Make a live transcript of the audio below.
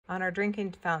On our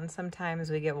drinking fountain, sometimes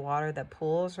we get water that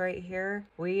pools right here.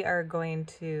 We are going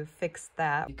to fix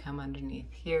that. You come underneath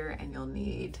here and you'll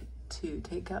need to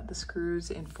take out the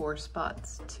screws in 4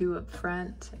 spots, 2 up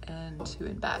front and 2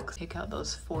 in back. Take out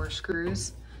those 4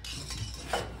 screws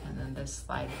and then this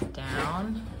slides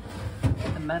down.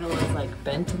 The metal is like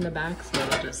bent in the back, so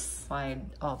it'll just slide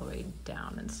all the way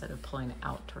down instead of pulling it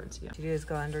out towards you. What you do is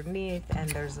go underneath and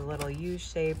there's a little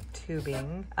U-shaped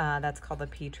tubing that's called the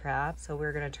P-trap. So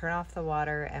we're gonna turn off the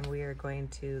water and we are going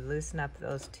to loosen up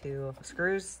those 2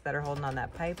 screws that are holding on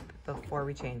that pipe before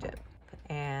we change it.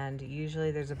 And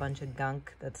usually there's a bunch of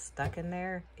gunk that's stuck in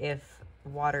there if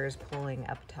water is pulling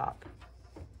up top.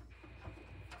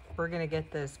 We're gonna get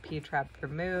this P-trap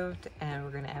removed and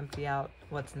we're gonna empty out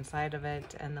what's inside of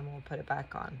it and then we'll put it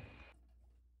back on.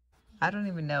 I don't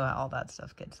even know how all that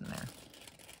stuff gets in there.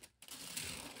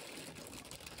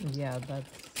 Yeah,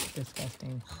 that's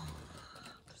disgusting.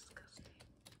 Disgusting.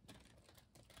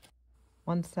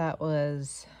 Once that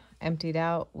was emptied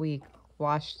out, we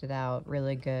washed it out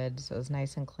really good so it was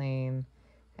nice and clean,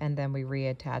 and then we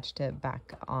reattached it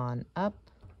back on up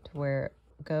to where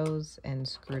it goes and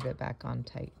screwed it back on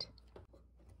tight.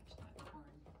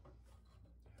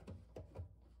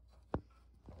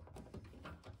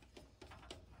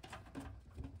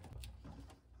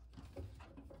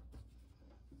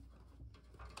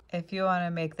 If you want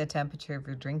to make the temperature of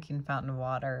your drinking fountain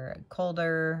water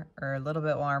colder or a little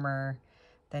bit warmer,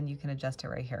 then you can adjust it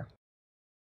right here.